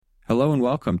Hello and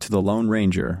welcome to The Lone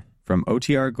Ranger from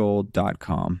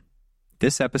OTRGold.com.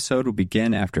 This episode will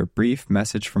begin after a brief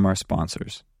message from our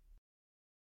sponsors.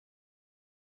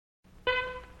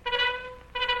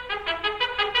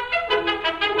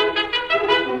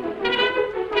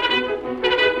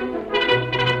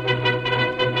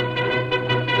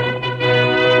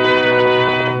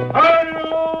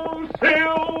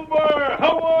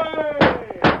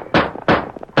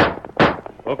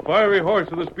 A fiery horse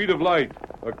with the speed of light,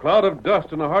 a cloud of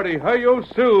dust, and a hearty hi-yo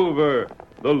silver,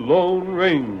 the Lone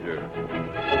Ranger.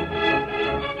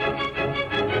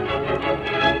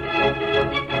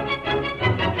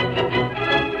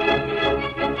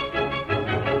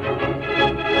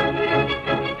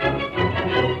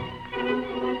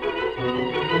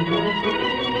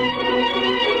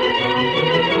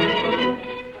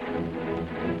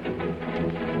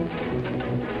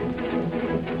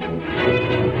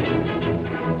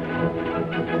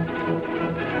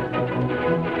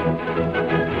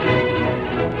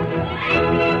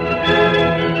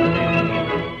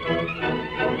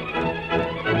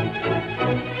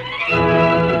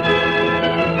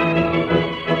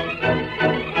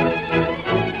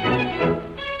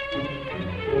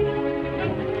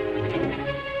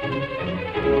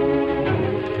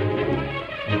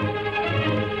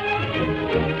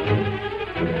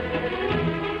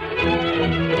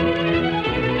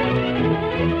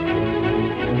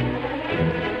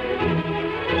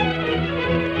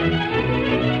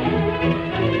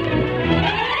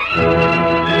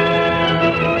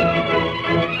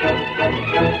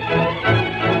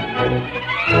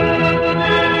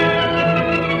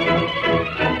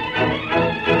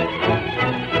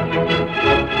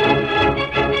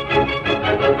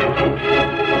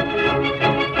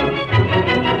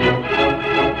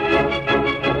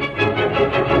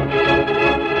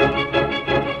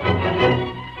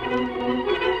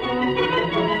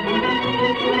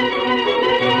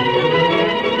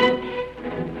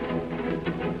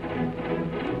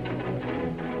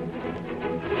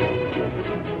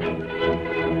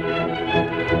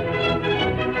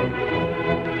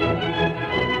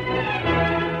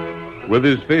 With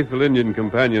his faithful Indian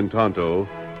companion Tonto,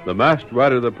 the masked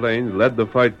rider of the plains led the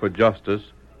fight for justice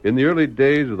in the early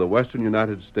days of the western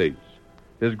United States.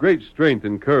 His great strength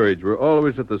and courage were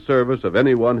always at the service of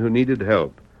anyone who needed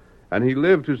help, and he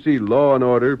lived to see law and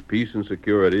order, peace and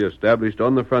security established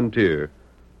on the frontier.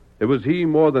 It was he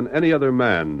more than any other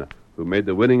man who made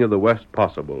the winning of the West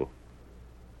possible.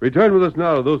 Return with us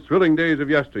now to those thrilling days of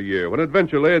yesteryear when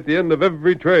adventure lay at the end of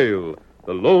every trail.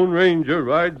 The Lone Ranger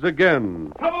rides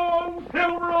again. Come on,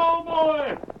 Silver, old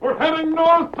boy! We're heading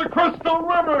north to Crystal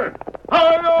River!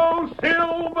 Hi-yo,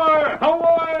 Silver!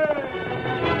 Away!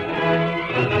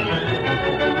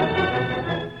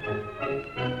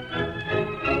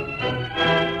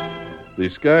 The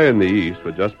sky in the east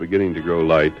was just beginning to grow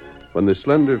light when the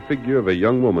slender figure of a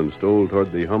young woman stole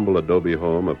toward the humble adobe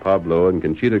home of Pablo and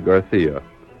Conchita Garcia.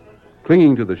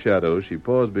 Clinging to the shadows, she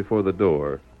paused before the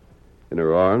door. In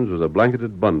her arms was a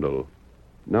blanketed bundle.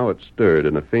 Now it stirred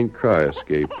and a faint cry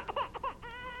escaped.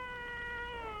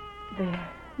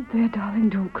 There, darling,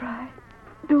 don't cry.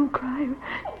 Don't cry.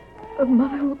 A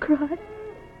mother will cry.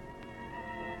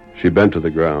 She bent to the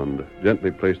ground,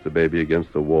 gently placed the baby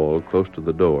against the wall close to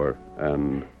the door,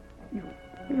 and...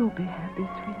 You'll be happy,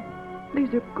 sweetie.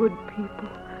 These are good people.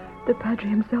 The Padre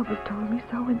himself has told me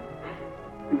so, and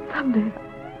someday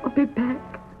I'll be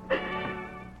back.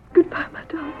 Goodbye, my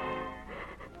darling.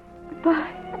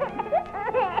 Goodbye.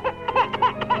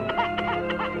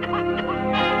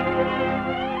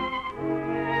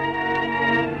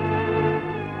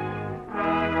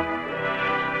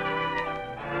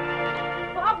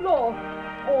 Pablo!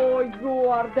 Oh, you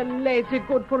are the lazy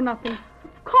good-for-nothing.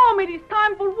 Come, it is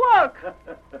time for work.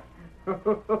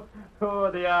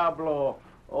 Oh, Diablo.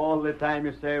 All the time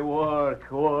you say work,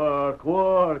 work,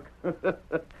 work.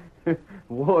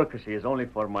 Work, she is only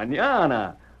for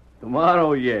mañana.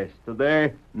 Tomorrow, yes.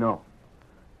 Today, no.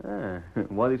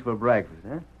 What is for breakfast,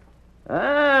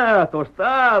 huh?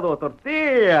 Tostado,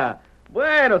 tortilla.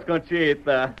 Buenos,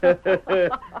 Conchita.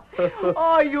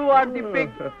 Oh, you are the big...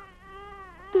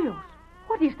 Dios,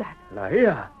 what is that? La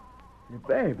hija, the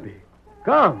baby.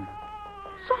 Come.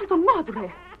 Santa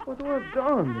Madre. But who have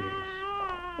done this?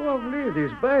 Who have left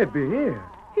this baby here?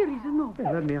 Here is a note.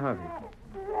 Hey, let me have it.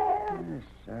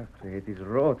 Exactly. It is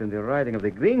wrote in the writing of the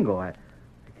gringo. I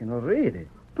cannot read it.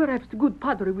 Perhaps the good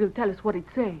Padre will tell us what it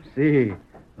says. See.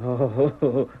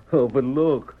 But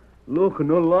look. Look,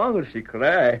 no longer she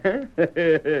cry.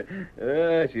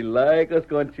 She like us,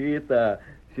 Conchita.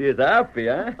 She is happy,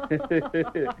 huh?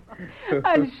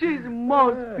 And she's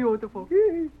most beautiful.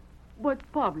 But,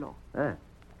 Pablo,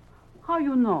 How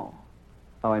you know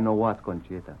How I know what,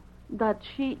 Conchita? that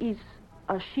she is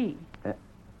a she?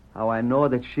 How I know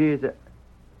that she is a...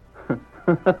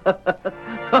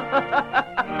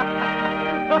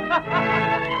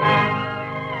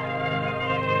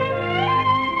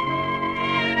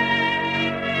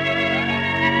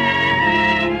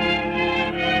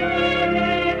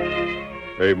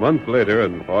 A month later,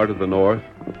 and far to the north,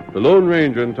 the Lone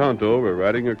Ranger and Tonto were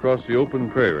riding across the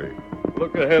open prairie.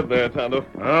 Look ahead there, Tonto.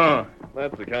 Oh,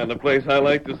 that's the kind of place I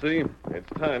like to see. It's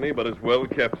tiny, but it's well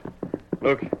kept.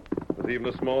 Look, there's even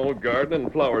a small garden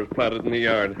and flowers planted in the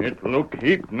yard. It look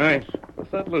heap nice. The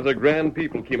settlers are grand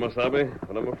people, Kimosabe,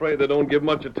 but I'm afraid they don't give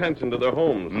much attention to their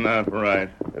homes. Not right.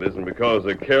 It isn't because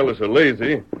they're careless or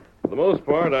lazy. For the most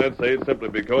part, I'd say it's simply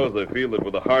because they feel that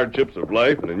with the hardships of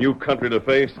life and a new country to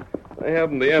face, they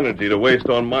haven't the energy to waste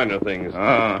on minor things.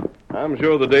 Ah. I'm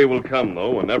sure the day will come,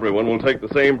 though, when everyone will take the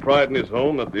same pride in his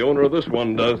home that the owner of this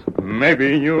one does.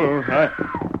 Maybe you're right.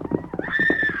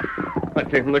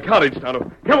 That came from the cottage, Tonto.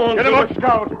 Come on, Get him up,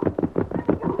 Scout.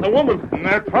 A woman. In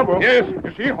that trouble. Yes.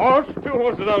 You see horse? Two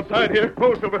horses outside here.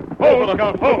 Ho, Silver. Ho,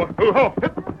 Scout. Ho. Ho.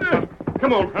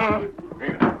 Come on.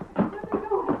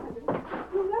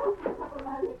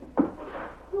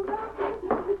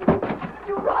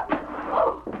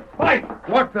 Fight.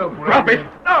 What the... Drop it.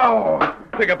 No.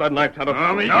 Pick up that knife, Tonto.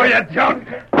 No, you don't.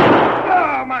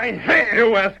 Oh, my head.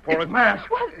 You asked for it. Mask.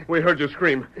 We heard you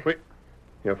scream.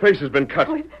 Your face has been cut.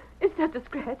 Oh, it's just a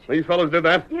scratch. These fellows did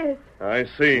that? Yes. I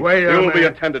see. Wait a You'll be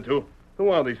minute. attended to. Who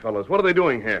are these fellows? What are they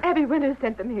doing here? Abby Winters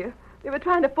sent them here. They were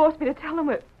trying to force me to tell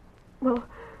them Well,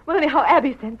 anyhow,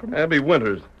 Abby sent them. Abby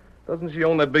Winters. Doesn't she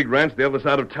own that big ranch the other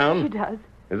side of town? She does.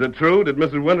 Is it true? Did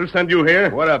Mrs. Winters send you here?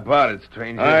 What about it,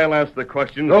 stranger? I'll ask the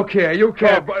questions. Look here, you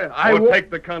can't... I will take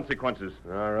the consequences.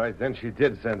 All right, then she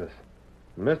did send us.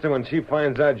 Mister, when she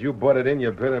finds out you butted in,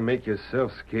 you better make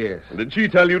yourself scarce. Did she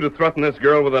tell you to threaten this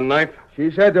girl with a knife?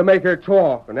 She said to make her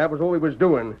talk, and that was all we was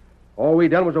doing. All we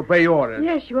done was obey orders.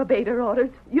 Yes, you obeyed her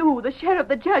orders. You, the sheriff,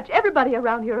 the judge, everybody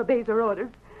around here obeys her orders.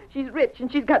 She's rich, and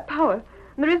she's got power.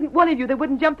 And there isn't one of you that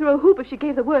wouldn't jump through a hoop if she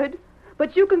gave the word.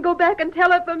 But you can go back and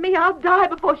tell her for me I'll die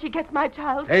before she gets my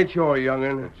child. Ain't your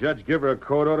young'un. The judge give her a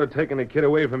court order taking the kid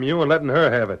away from you and letting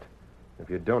her have it. If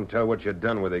you don't tell what you've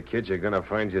done with the kid, you're going to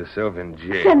find yourself in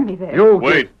jail. Send me there. You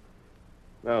Wait.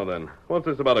 Now then, what's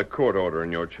this about a court order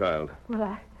and your child?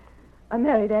 Well, I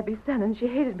married Abby's son, and she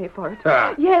hated me for it.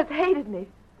 Ah. Yes, hated me.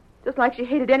 Just like she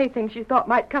hated anything she thought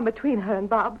might come between her and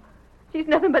Bob. She's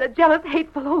nothing but a jealous,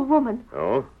 hateful old woman.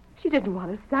 Oh? She didn't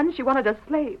want a son. She wanted a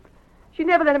slave. She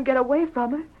never let him get away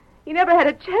from her. He never had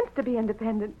a chance to be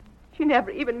independent. She never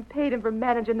even paid him for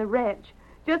managing the ranch.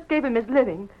 Just gave him his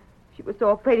living. She was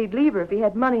so afraid he'd leave her if he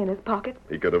had money in his pocket.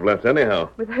 He could have left anyhow.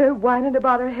 With her whining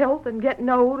about her health and getting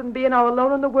old and being all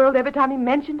alone in the world every time he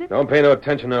mentioned it. Don't pay no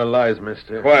attention to her lies,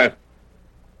 mister. Quiet.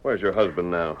 Where's your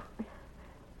husband now?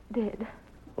 Dead.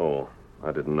 Oh,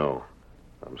 I didn't know.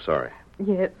 I'm sorry.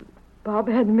 Yes. Bob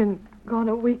hadn't been gone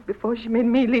a week before she made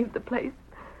me leave the place.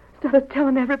 Started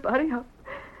telling everybody how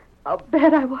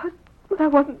bad I was. But I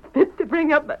wasn't fit to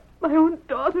bring up my own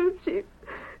daughter. She...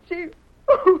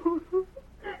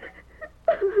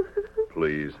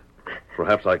 Please.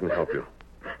 Perhaps I can help you.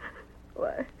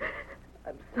 Why,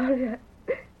 I'm sorry.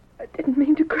 I didn't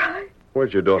mean to cry.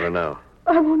 Where's your daughter now?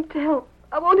 I won't tell.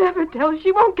 I won't ever tell.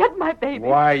 She won't get my baby.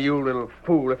 Why, you little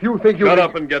fool. If you think you... Shut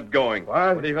up and get going.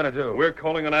 What? What are you going to do? We're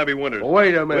calling on Abby Winters.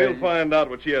 Wait a minute. We'll find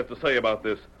out what she has to say about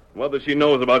this. Whether she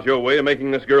knows about your way of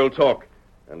making this girl talk.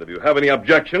 And if you have any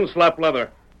objections, slap leather.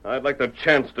 I'd like the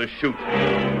chance to shoot.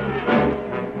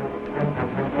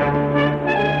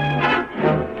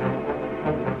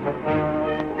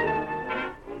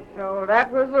 So that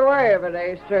was the way of it,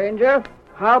 eh, stranger?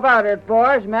 How about it,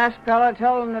 boys? Masked fella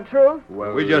telling the truth?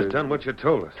 Well, we just done what you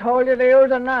told us. Told you to use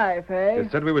a knife, eh? You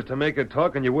said we was to make her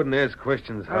talk and you wouldn't ask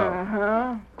questions how.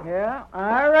 Uh-huh. Yeah,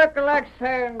 I recollect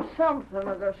saying something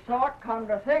of the sort, come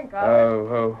to think of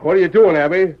it. What are you doing,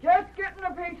 Abby? Just getting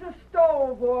a piece of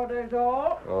stove wood is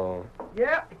all. Oh.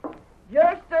 Yep,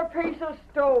 just a piece of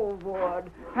stove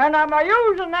wood. And I'm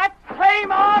a-using that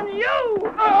same on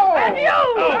you! Oh! And you!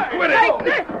 Oh, quit it! Take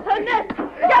this and this!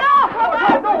 Get off of it!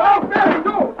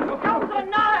 Just a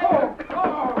knife!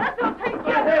 This'll take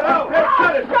you! I'll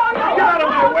show you! Get out of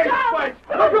my way, Spike!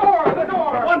 The door!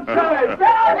 One side!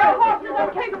 Get on your horses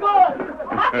and keep moving!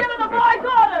 I'm giving the boys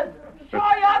orders! Show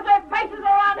you ugly faces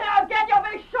around here again, you'll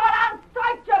be shot on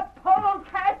sight, you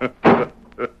polecat!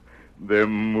 They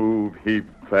move heap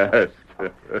fast.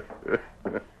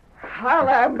 I'll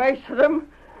have most of them.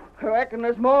 I reckon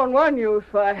there's more than one use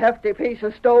for a hefty piece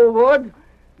of stove wood.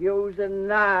 Using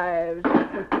knives.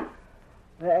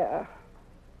 There.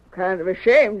 Kind of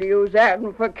ashamed to use that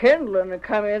one for kindling to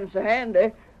come in so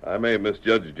handy. I may have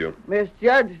misjudged you.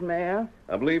 Misjudged me, huh?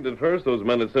 I believed at first those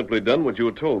men had simply done what you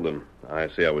had told them. I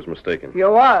see I was mistaken.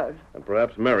 You was. And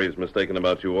perhaps Mary's mistaken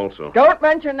about you also. Don't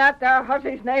mention that there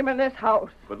hussy's name in this house.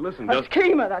 But listen, A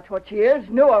schemer, that's what she is.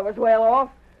 Knew I was well off.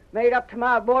 Made up to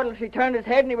my boy till she turned his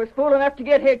head and he was fool enough to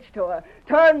get hitched to her.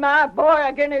 Turned my boy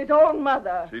against his own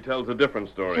mother. She tells a different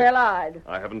story. She lied.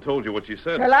 I haven't told you what she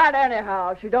said. She lied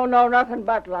anyhow. She don't know nothing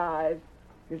but lies.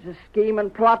 She's a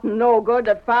scheming, plotting no good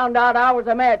that found out I was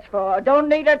a match for her. Don't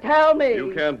need to tell me.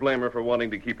 You can't blame her for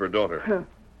wanting to keep her daughter.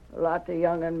 A lot the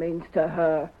young'un means to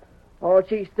her. All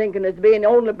she's thinking is being the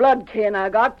only blood kin I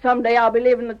got. Someday I'll be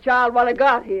leaving the child while I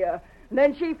got here. And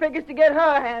then she figures to get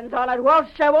her hands on it. Well,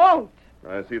 she won't.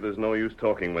 I see there's no use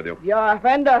talking with you. You're a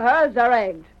friend of hers, there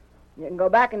ain't. You can go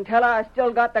back and tell her I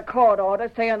still got the court order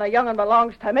saying the young'un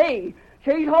belongs to me.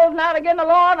 She's holding out against the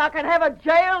law, and I can have her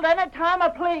jailed any time I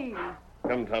please.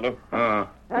 Come, Tonto.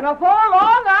 And before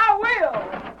long, I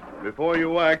will. Before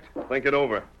you act, think it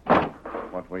over.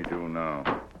 What we do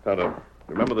now? Tonto,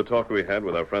 remember the talk we had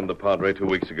with our friend the Padre 2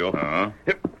 weeks ago? Uh-huh.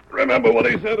 Remember what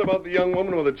he said about the young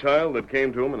woman with a child that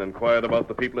came to him and inquired about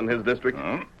the people in his district?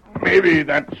 Maybe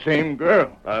that same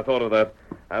girl. I thought of that.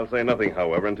 I'll say nothing,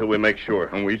 however, until we make sure.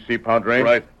 And we see Padre?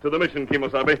 Right. To the mission,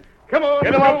 Kimosabe. Come on.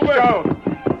 Get him up, Scout.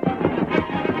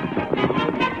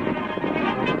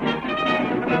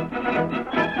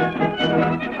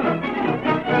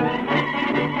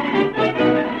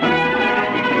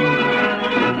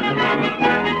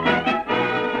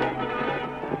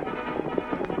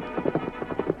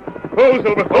 Oh,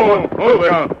 Silver.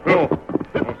 Oh.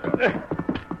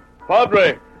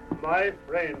 Padre. My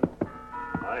friend,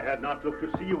 I had not looked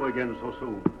to see you again so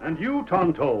soon. And you,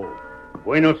 Tonto.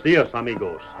 Buenos dias,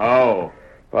 amigos. How?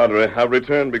 Padre, I've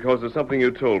returned because of something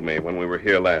you told me when we were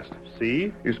here last.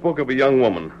 See? You spoke of a young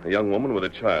woman with a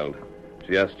child.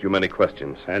 She asked you many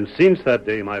questions. And since that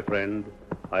day, my friend,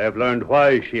 I have learned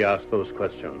why she asked those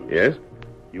questions. Yes?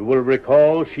 You will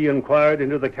recall she inquired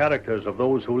into the characters of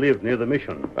those who lived near the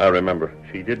mission. I remember.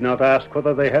 She did not ask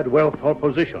whether they had wealth or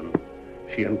position.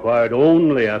 She inquired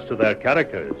only as to their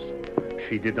characters.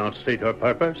 She did not state her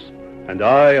purpose, and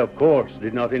I, of course,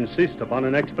 did not insist upon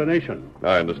an explanation.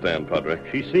 I understand, Padre.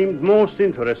 She seemed most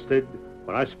interested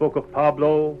when I spoke of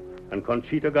Pablo and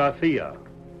Conchita Garcia.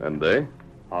 And they?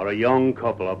 Are a young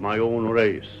couple of my own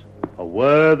race. A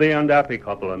worthy and happy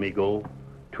couple, amigo.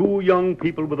 2 young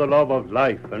people with a love of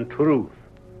life and truth.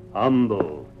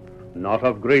 Humble. Not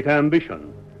of great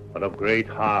ambition, but of great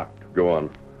heart. Go on.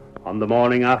 On the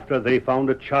morning after, they found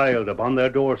a child upon their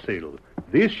doorsill.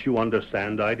 This, you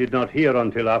understand, I did not hear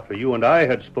until after you and I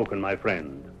had spoken, my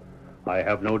friend. I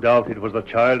have no doubt it was the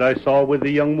child I saw with the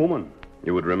young woman.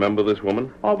 You would remember this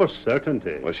woman? Of a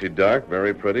certainty. Was she dark,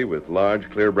 very pretty, with large,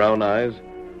 clear brown eyes,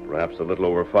 perhaps a little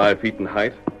over 5 feet in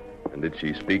height? And did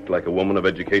she speak like a woman of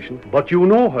education? But you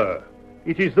know her.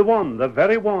 It is the one, the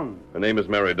very one. Her name is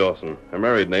Mary Dawson. Her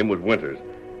married name was Winters,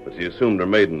 but she assumed her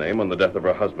maiden name on the death of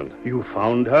her husband. You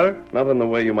found her? Not in the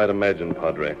way you might imagine,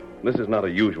 Padre. This is not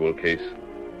a usual case.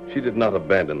 She did not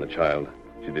abandon the child.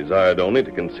 She desired only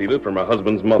to conceal it from her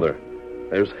husband's mother.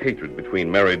 There's hatred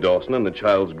between Mary Dawson and the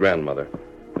child's grandmother.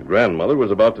 The grandmother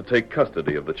was about to take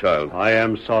custody of the child. I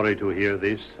am sorry to hear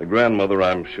this. The grandmother,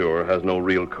 I'm sure, has no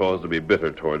real cause to be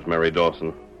bitter towards Mary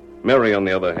Dawson. Mary, on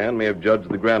the other hand, may have judged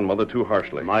the grandmother too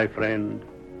harshly. My friend,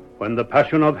 when the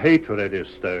passion of hatred is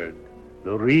stirred,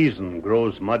 the reason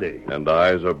grows muddy. And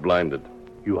eyes are blinded.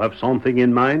 You have something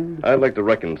in mind? I'd like to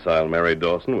reconcile Mary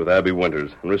Dawson with Abby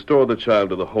Winters and restore the child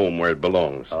to the home where it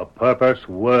belongs. A purpose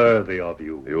worthy of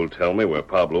you. You'll tell me where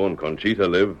Pablo and Conchita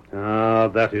live? Ah,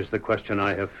 that is the question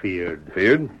I have feared.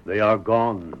 Feared? They are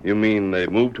gone. You mean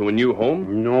they've moved to a new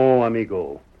home? No,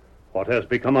 amigo. What has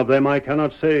become of them I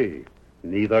cannot say.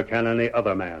 Neither can any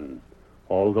other man.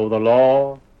 Although the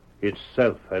law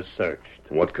itself has searched.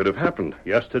 What could have happened?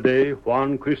 Yesterday,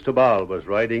 Juan Cristobal was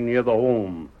riding near the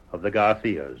home of the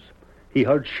Garcias. He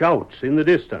heard shouts in the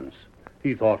distance.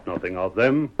 He thought nothing of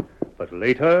them, but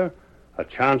later, a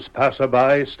chance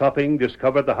passerby stopping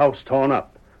discovered the house torn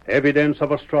up, evidence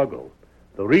of a struggle.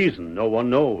 The reason no one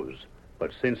knows,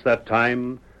 but since that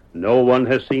time, no one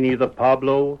has seen either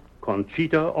Pablo,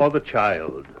 Conchita, or the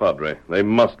child. Padre, they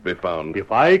must be found.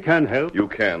 If I can help... You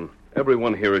can.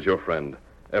 Everyone here is your friend.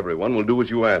 Everyone will do as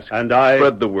you ask. And I...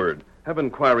 Spread the word. Have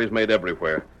inquiries made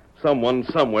everywhere. Someone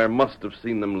somewhere must have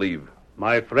seen them leave.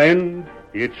 My friend,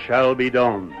 it shall be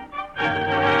done.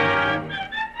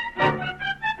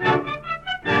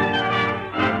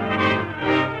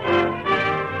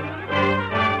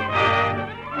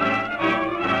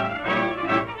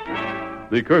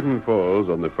 The curtain falls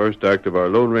on the first act of our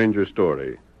Lone Ranger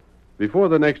story. Before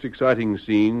the next exciting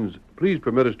scenes, please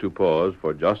permit us to pause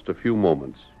for just a few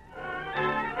moments.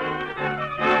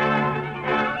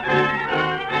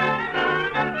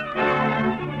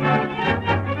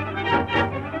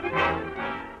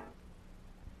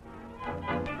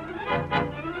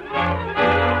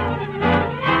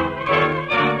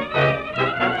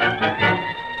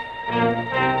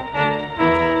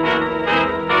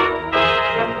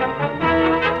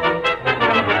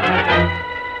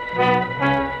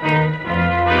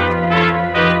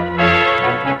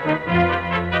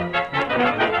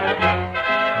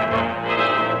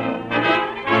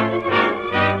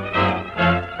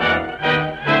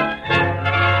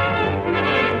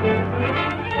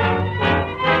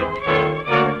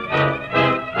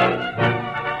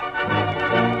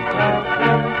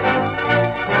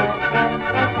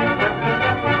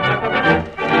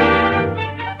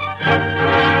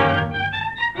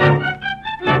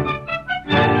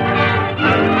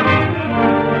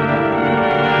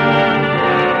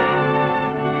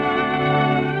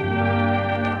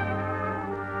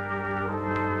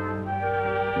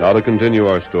 Now to continue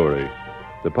our story.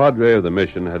 The padre of the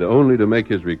mission had only to make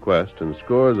his request, and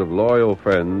scores of loyal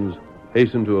friends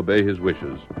hastened to obey his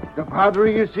wishes. The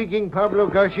padre is seeking Pablo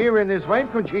Garcia and his wife,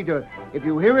 Conchita. If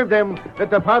you hear of them,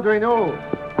 let the padre know.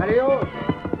 Adios.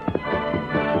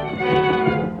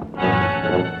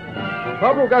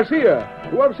 Pablo Garcia.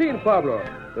 You have seen Pablo.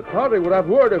 The padre would have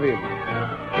word of him.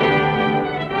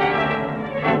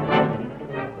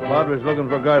 The padre's looking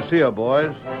for Garcia,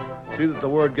 boys. See that the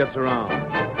word gets around.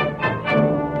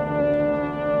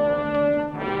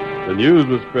 The news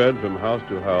was spread from house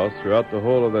to house throughout the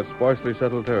whole of that sparsely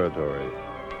settled territory.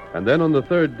 And then on the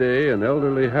third day, an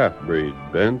elderly half-breed,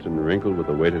 bent and wrinkled with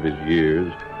the weight of his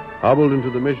years, hobbled into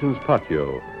the mission's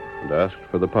patio and asked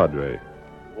for the padre.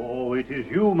 Oh, it is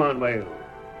you, Manuel.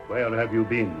 Where have you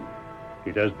been?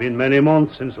 It has been many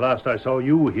months since last I saw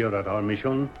you here at our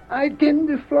mission. I tend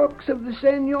the flocks of the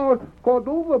Senor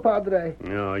Cordova, Padre.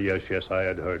 Oh, yes, I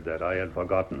had heard that. I had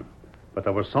forgotten. But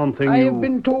there was something I have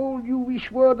been told you wish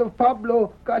word of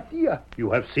Pablo Garcia. You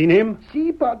have seen him?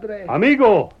 Si, Padre.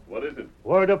 Amigo! What is it?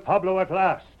 Word of Pablo at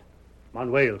last.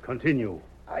 Manuel, continue.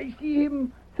 I see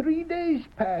him 3 days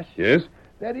past. Yes?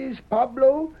 That is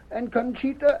Pablo and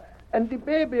Conchita and the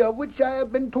baby of which I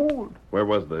have been told. Where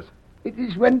was this? It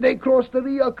is when they cross the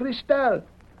Rio Cristal.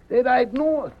 They ride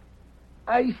north.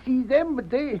 I see them, but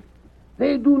they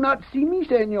do not see me,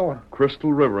 Senor.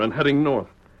 Crystal River and heading north.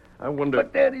 I wonder...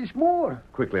 But there is more.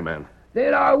 Quickly, man.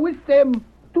 There are with them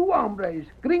 2 hombres,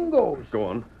 gringos. Go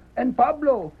on. And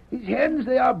Pablo, his hands,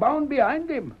 they are bound behind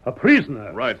him. A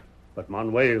prisoner? Right. But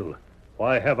Manuel,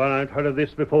 why haven't I heard of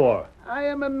this before? I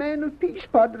am a man of peace,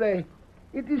 Padre.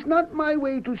 It is not my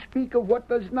way to speak of what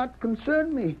does not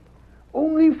concern me.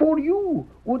 Only for you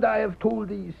would I have told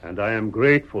these. And I am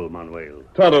grateful, Manuel.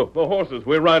 Tonto, the horses.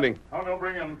 We're riding. Tonto,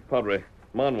 bring him. Padre,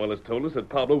 Manuel has told us that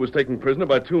Pablo was taken prisoner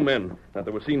by 2 men, that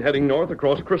they were seen heading north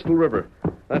across Crystal River.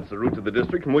 That's the route to the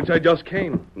district from which I just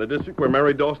came, the district where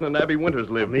Mary Dawson and Abby Winters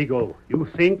live. Amigo, you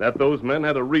think... That those men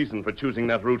had a reason for choosing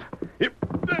that route.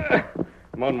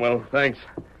 Manuel, thanks.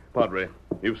 Padre,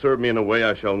 you've served me in a way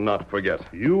I shall not forget.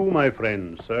 You, my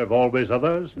friend, serve always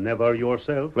others, never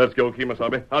yourself. Let's go,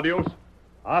 Kemosabe. Adios.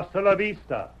 Hasta la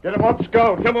vista. Get him up,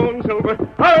 Scout. Come on, Silver.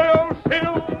 Adios,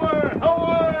 Silver.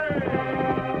 Away!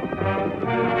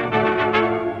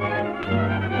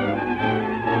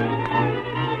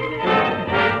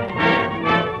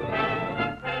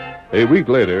 A week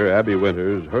later, Abby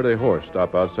Winters heard a horse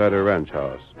stop outside her ranch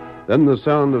house. Then the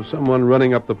sound of someone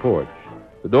running up the porch.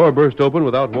 The door burst open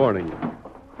without warning.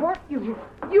 What? You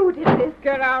did this?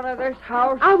 Get out of this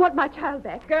house. I want my child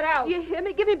back. Get out. You hear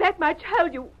me? Give me back my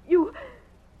child. You...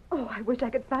 Oh, I wish I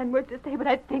could find words to say what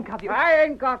I'd think of you. I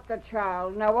ain't got the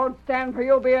child, and I won't stand for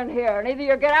you being here. And either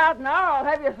you get out now, or I'll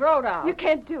have your throat out. You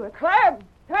can't do it. Clem!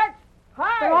 Tex!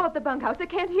 Hi! They're all at the bunkhouse. They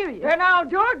can't hear you. Then I'll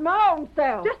do it my own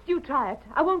self. Just you try it.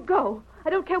 I won't go. I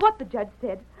don't care what the judge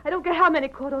said. I don't care how many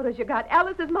court orders you got.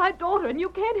 Alice is my daughter, and you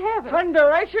can't have her.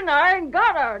 Thunderation, I ain't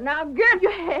got her. Now get... You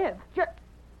have.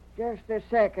 Just a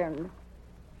second.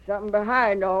 Something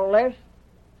behind all this.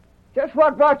 Just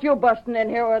what brought you busting in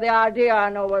here with the idea I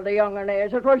know where the young'un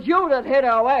is? It was you that hid her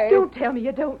away. Don't tell me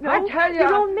you don't know. I tell you...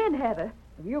 Your own men have her.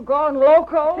 Have you gone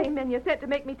loco? Same men you sent to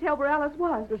make me tell where Alice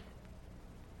was.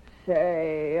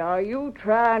 Say, are you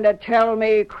trying to tell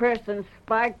me Chris and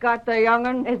Spike got the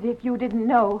young'un? As if you didn't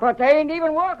know. But they ain't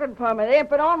even working for me. They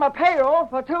ain't been on my payroll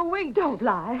for 2 weeks. Don't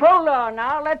lie. Hold on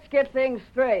now. Let's get things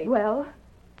straight. Well?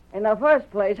 In the first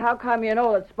place, how come you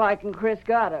know that Spike and Chris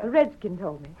got her? A redskin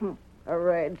told me. A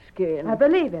redskin. I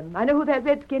believe him. I know who that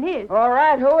redskin is. All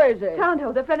right, who is it?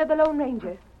 Tonto, the friend of the Lone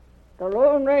Ranger. The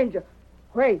Lone Ranger.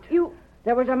 Wait.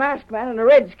 There was a masked man and a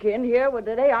redskin here with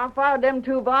the day I fired them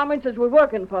two varmints as was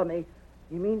working for me.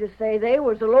 You mean to say they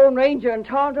was the Lone Ranger and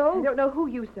Tonto? I don't know who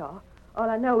you saw. All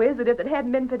I know is that if it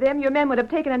hadn't been for them, your men would have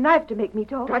taken a knife to make me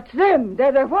talk. That's them.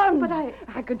 They're the ones. But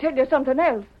I can tell you something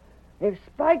else. If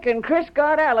Spike and Chris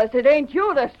got Alice, it ain't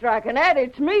you that's striking at,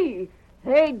 it's me.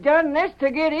 They done this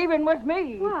to get even with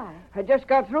me. Why? I just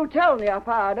got through telling you I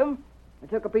fired them. I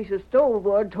took a piece of stove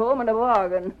wood to them in a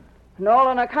bargain. And all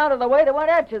on account of the way they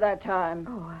went at you that time.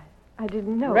 Oh, I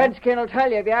didn't know. Redskin will tell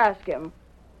you if you ask him.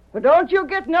 But don't you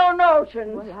get no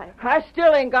notions. Well, I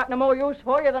still ain't got no more use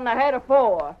for you than I had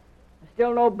afore. I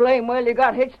still no blame well you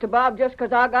got hitched to Bob just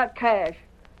 'cause I got cash.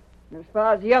 And as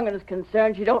far as the young'un's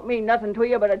concerned, she don't mean nothing to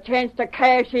you but a chance to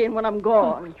cash in when I'm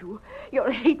gone. Oh,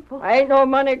 you're hateful. I ain't no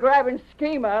money-grabbing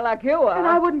schemer like you are. And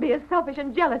I wouldn't be as selfish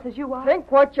and jealous as you are.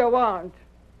 Think what you want.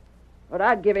 What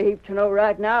I'd give a heap to know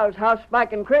right now is how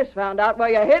Spike and Chris found out where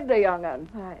you hid the young'un.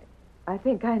 I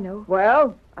think I know.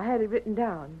 Well? I had it written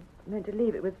down. I meant to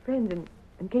leave it with friends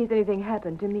in case anything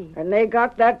happened to me. And they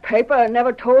got that paper and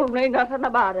never told me nothing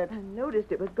about it. I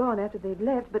noticed it was gone after they'd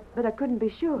left, but I couldn't be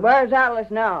sure. Where's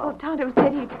Alice now? Oh, Tonto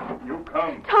said he'd... You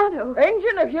come. Tonto!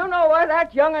 Injun, if you know where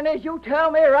that young'un is, you tell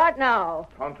me right now.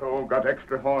 Tonto got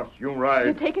extra horse. You ride.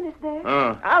 You're taking us there?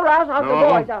 I'll rouse out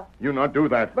the boys. You not do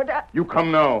that. But you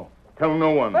come now. Tell no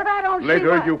one. But I don't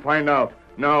Later see you find out.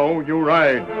 Now you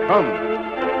ride. Come.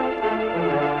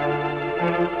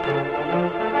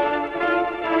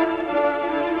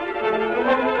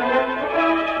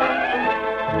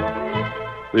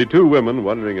 The two women,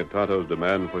 wondering at Tonto's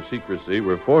demand for secrecy,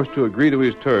 were forced to agree to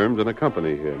his terms and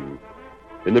accompany him.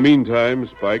 In the meantime,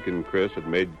 Spike and Chris had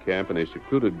made camp in a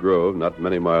secluded grove not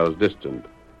many miles distant.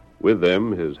 With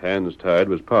them, his hands tied,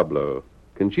 was Pablo.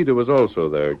 Conchita was also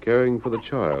there, caring for the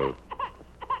child.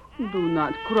 Do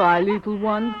not cry, little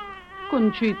one.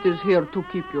 Conchita is here to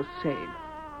keep you safe.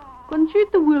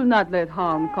 Conchita will not let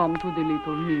harm come to the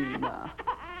little Nina.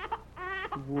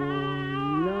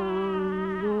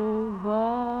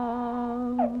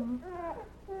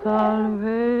 Tal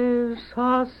vez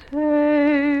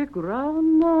hace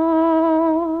gran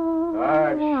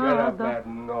shut up that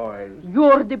noise.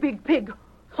 You're the big pig.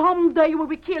 Someday you will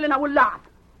be killing our laugh.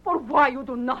 For why you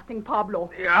do nothing, Pablo?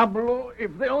 Diablo,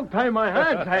 if they don't tie my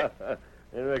hands, I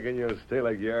reckon you'll stay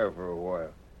like you are for a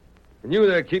while. And you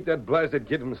there keep that blasted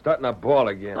kid from starting a ball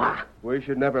again. We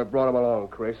should never have brought him along,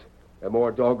 Chris. They're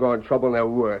more doggone trouble than they're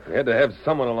worth. We had to have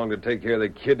someone along to take care of the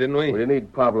kid, didn't we? We didn't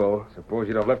need Pablo. Suppose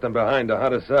you'd have left him behind to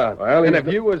hunt us out. Well, and if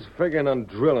you was figuring on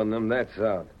drilling them, that's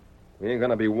out. We ain't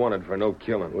gonna be wanted for no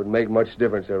killing. Wouldn't make much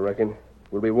difference, I reckon.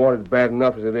 We'll be wanted bad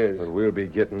enough as it is. But we'll be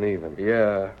getting even.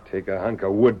 Yeah. Take a hunk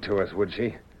of wood to us, would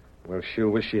she? Well, she'll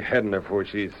wish she hadn't before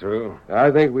she's through.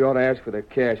 I think we ought to ask for the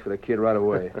cash for the kid right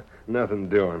away. Nothing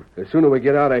doing. The sooner we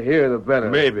get out of here, the better.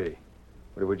 Maybe.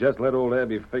 But if we just let old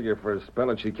Abby figure for a spell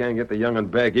and she can't get the young'un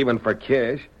back even for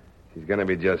cash, she's going to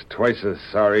be just twice as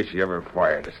sorry she ever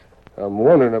fired us. I'm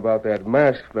wondering about that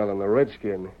masked fella and the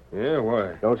redskin. Yeah,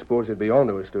 why? Don't suppose they'd be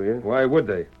onto us, do you? Why would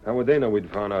they? How would they know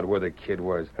we'd found out where the kid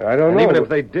was? I don't and know. Even if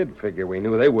they did figure we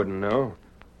knew, they wouldn't know.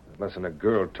 Unless a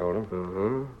girl told them.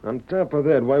 Mm-hmm. On top of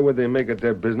that, why would they make it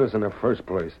their business in the first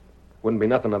place? Wouldn't be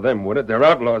nothing to them, would it? They're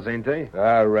outlaws, ain't they?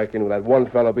 I reckon with that one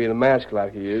fellow being masked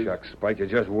like he is. Shucks, Spike, you're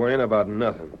just worrying about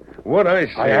nothing. What I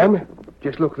say... I am?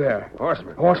 Just look there.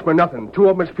 Horsemen. Horsemen, nothing. Two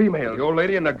of them is females. The old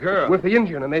lady and the girl. With the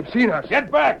Indian, and they've seen us. Get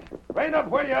back! Rein up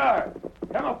where you are.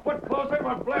 Come a foot closer and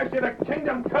we'll blast you to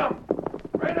kingdom come.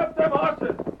 Rein up them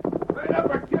horses. Rein up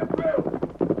or get through.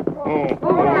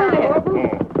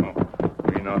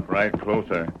 We not right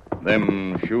closer.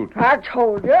 Them shoot. I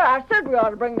told you. I said we ought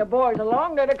to bring the boys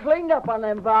along. They'd have cleaned up on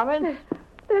them varmints.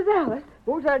 There's Alice.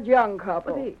 Who's that young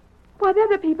couple? Why, they're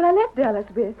the people I left Alice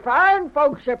with. Fine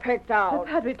folks you picked out.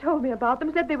 The padre told me about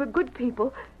them, said they were good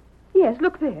people. Yes,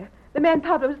 look there. The man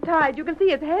Pablo's tied. You can see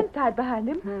his hands tied behind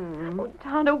him. Oh,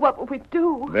 Tonto, what will we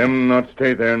do? Them not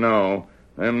stay there now.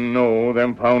 Them know,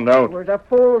 them found out. It was a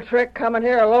fool trick coming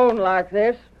here alone like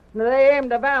this. They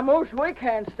aimed a vamoose. We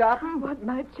can't stop them. What,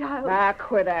 my child? Now,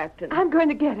 quit acting. I'm going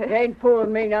to get her. You ain't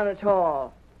fooling me none at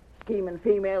all. Scheming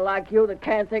female like you that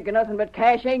can't think of nothing but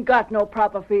cash ain't got no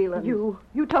proper feelings. You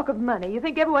talk of money. You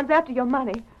think everyone's after your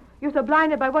money. You're so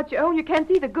blinded by what you own, you can't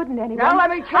see the good in anyone. Now, let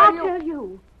me tell I'll tell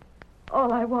you.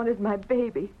 All I want is my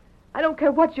baby. I don't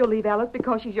care what you'll leave Alice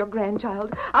because she's your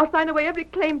grandchild. I'll sign away every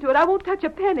claim to it. I won't touch a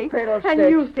penny. And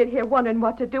you sit here wondering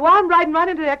what to do. I'm riding right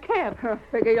into their camp.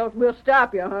 Figure we'll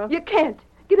stop you, huh? You can't.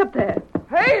 Get up there.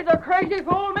 Hey, the crazy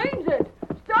fool means it.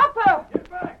 Stop her. Get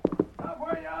back.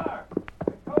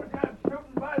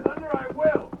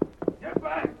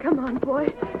 Come on,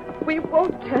 boy. We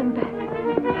won't turn back.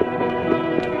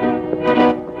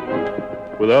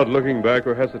 Without looking back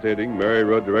or hesitating, Mary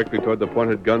rode directly toward the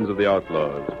pointed guns of the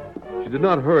outlaws. She did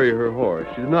not hurry her horse.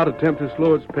 She did not attempt to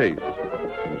slow its pace.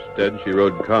 Instead, she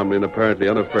rode calmly and apparently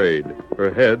unafraid,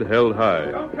 her head held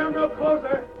high. Don't come no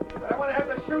closer. I want to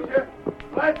have to shoot you.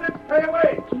 Blast it, stay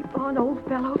away. Keep on, old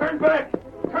fellow. Turn back.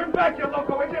 Turn back, you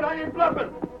loco idiot. I ain't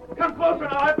bluffing. Come closer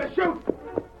now. I have to shoot.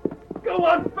 Go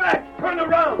on back. Turn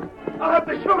around. I'll have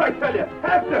to shoot, I tell you.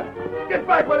 Have to. Get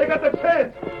back while you got the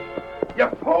chance. You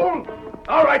fool.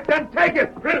 All right, then, take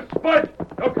it. Chris, Spud,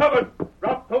 you're covered.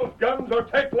 Drop those guns or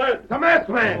take lead. The masked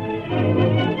man.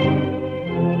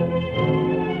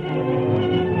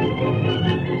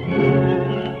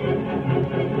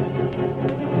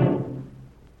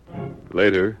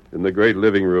 Later, in the great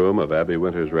living room of Abby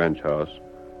Winter's ranch house,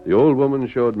 the old woman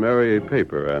showed Mary a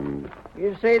paper and...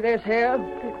 You see this here?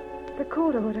 The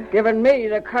court order. Giving me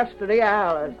the custody of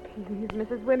Alice. Please,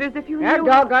 Mrs. Winters, if you Now, knew...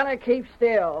 doggone it, keep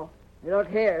still. You don't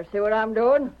hear. See what I'm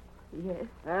doing? Yes.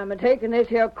 I'm taking this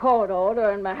here court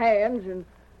order in my hands, and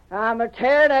I'm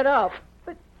tearing it up.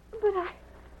 But I...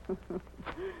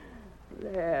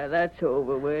 There, that's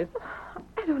over with.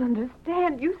 I don't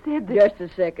understand. You said that... Just a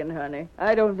second, honey.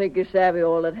 I don't think you savvy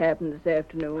all that happened this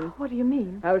afternoon. What do you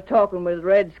mean? I was talking with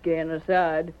Redskin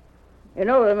aside. You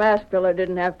know, the masked fella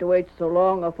didn't have to wait so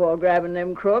long before grabbing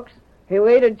them crooks. He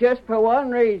waited just for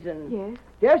one reason. Yes?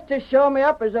 Just to show me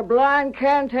up as a blind,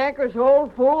 cantankerous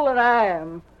old fool that I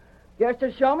am. Just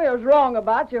to show me I was wrong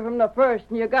about you from the first,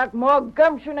 and you got more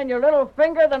gumption in your little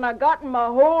finger than I got in my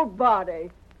whole body.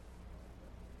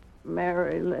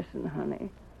 Mary, listen,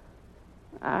 honey.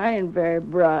 I ain't very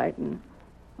bright, and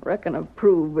I reckon I've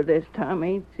proved by this time I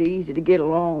ain't so easy to get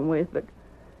along with, but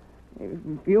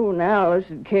if you and Alice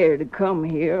would care to come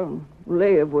here and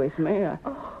live with me,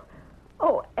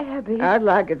 Oh, Abby. I'd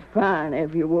like it fine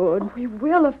if you would. Oh, we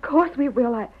will, of course we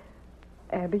will.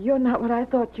 Abby, you're not what I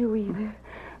thought you either.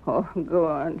 Oh, go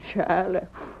on, child.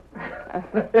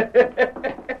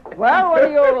 Well, what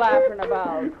are you laughing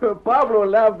about? Pablo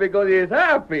laughs because he is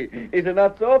happy. Is it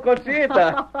not so,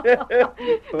 Conchita?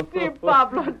 See,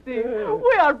 Pablo, see.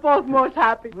 We are both most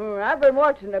happy. I've been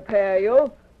watching the pair of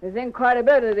you. You think quite a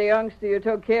bit of the youngster you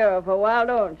took care of for a while,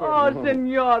 don't you? Oh,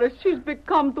 senora, she's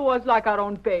become to us like our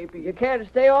own baby. You care to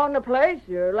stay on the place?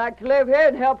 You like to live here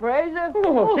and help raise her?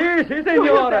 Oh, sí,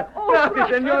 senora. Gracias,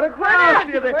 senora.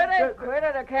 Gracias. Quit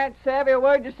it. I can't savvy a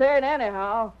word you're saying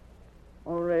anyhow.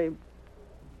 Only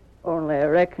I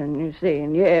reckon you're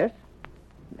saying yes.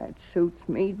 That suits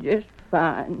me just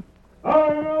fine.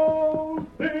 Hail,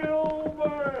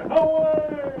 Silver,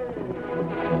 away!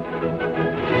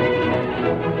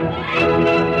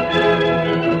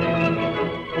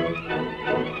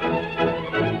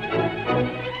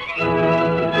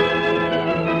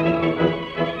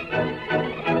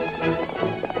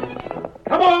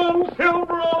 Come on,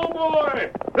 Silver, old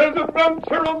boy! There's a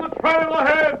adventure on the trail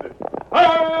ahead!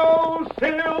 Hail,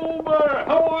 Silver,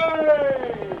 away!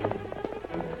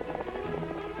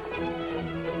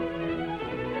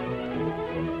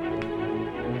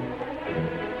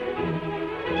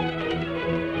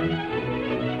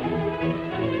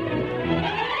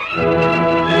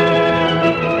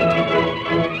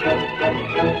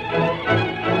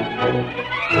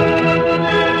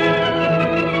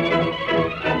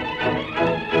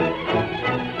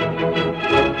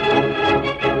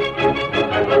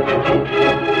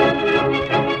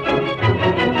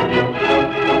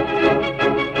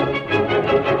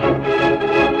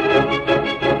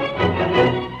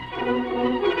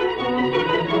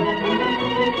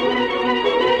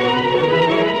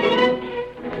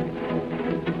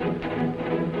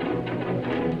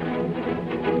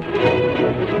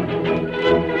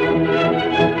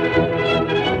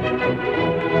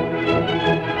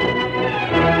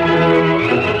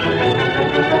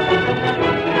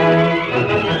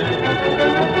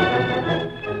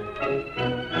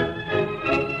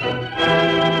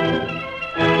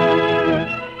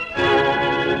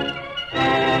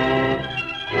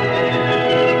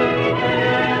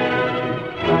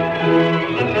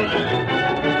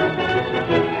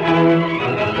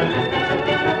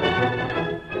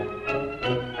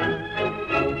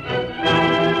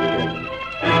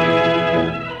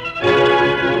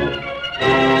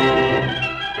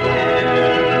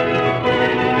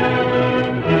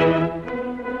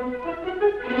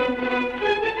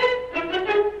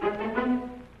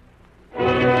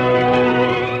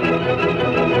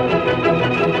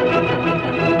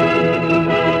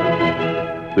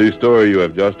 The story you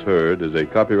have just heard is a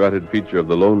copyrighted feature of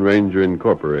the Lone Ranger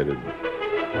Incorporated.